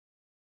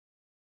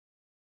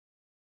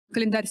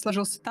Календарь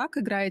сложился так,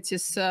 играете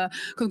с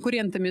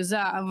конкурентами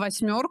за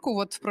восьмерку.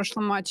 Вот в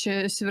прошлом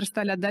матче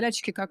Северстали отдали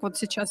очки, как вот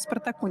сейчас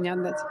Спартаку не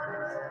отдать.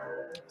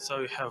 So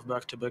you have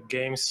back-to-back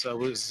games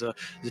with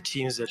the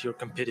teams that you're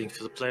competing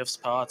for the playoff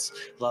spots.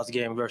 Last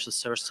game versus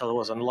Severstall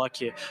was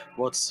unlucky.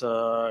 What's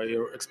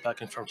you're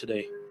expecting from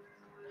today?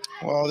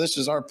 Well, this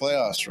is our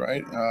playoffs,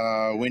 right?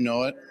 We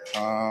know it.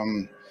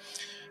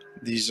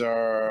 These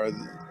are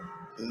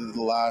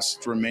the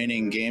last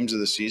remaining games of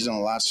the season,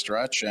 the last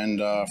stretch, and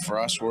for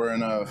us, we're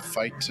in a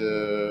fight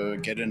to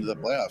get into the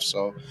playoffs.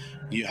 So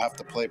you have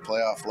to play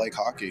playoff-like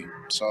hockey.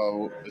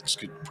 So it's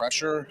good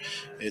pressure,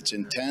 it's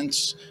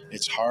intense,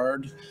 it's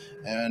hard,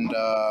 and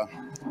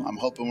I'm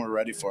hoping we're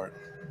ready for it.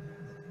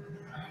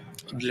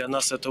 Для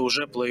нас это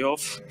уже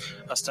плей-офф,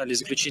 остались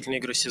заключительные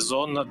игры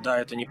сезона. Да,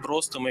 это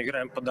непросто, мы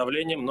играем под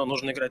давлением, но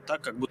нужно играть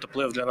так, как будто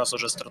плей-офф для нас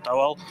уже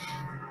стартовал,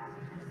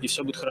 и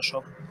все будет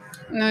хорошо.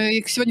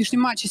 И к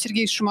сегодняшнему матчу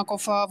Сергей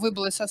Шумаков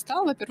выбыл из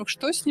состава. Во-первых,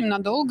 что с ним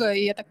надолго?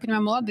 И, я так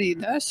понимаю, молодые,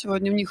 да?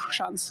 Сегодня у них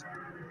шанс.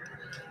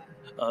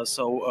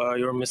 So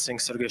you're missing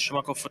Sergei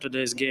Shumakov for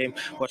today's game.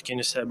 What can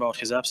you say about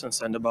his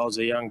absence and about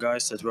the young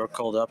guys that were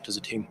called up to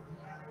the team?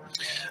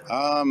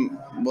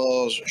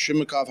 Well,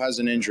 Shumakov has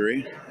an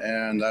injury,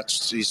 and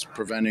he's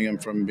preventing him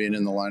from being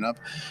in the lineup.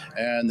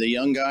 And the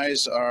young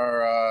guys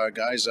are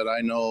guys that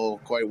I know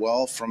quite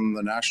well from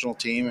the national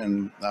team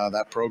and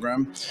that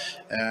program.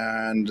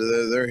 And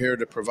they're here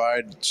to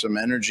provide some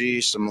energy,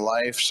 some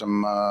life,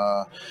 some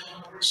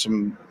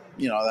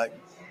that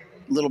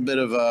little bit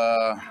of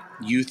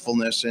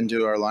youthfulness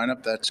into our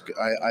lineup.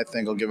 I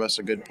think will give us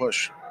a good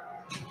push.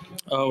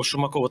 У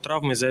Шумакова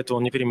травма, из-за этого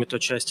он не примет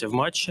участие в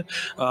матче.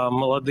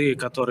 Молодые,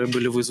 которые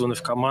были вызваны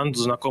в команду,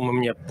 знакомы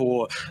мне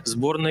по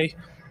сборной.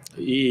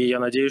 И я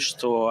надеюсь,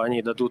 что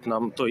они дадут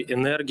нам той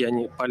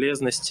энергии,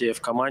 полезности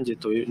в команде,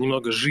 той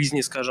немного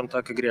жизни, скажем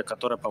так, игре,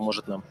 которая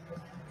поможет нам.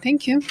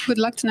 Thank you. Good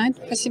luck tonight.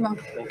 Спасибо.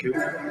 Thank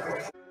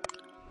you.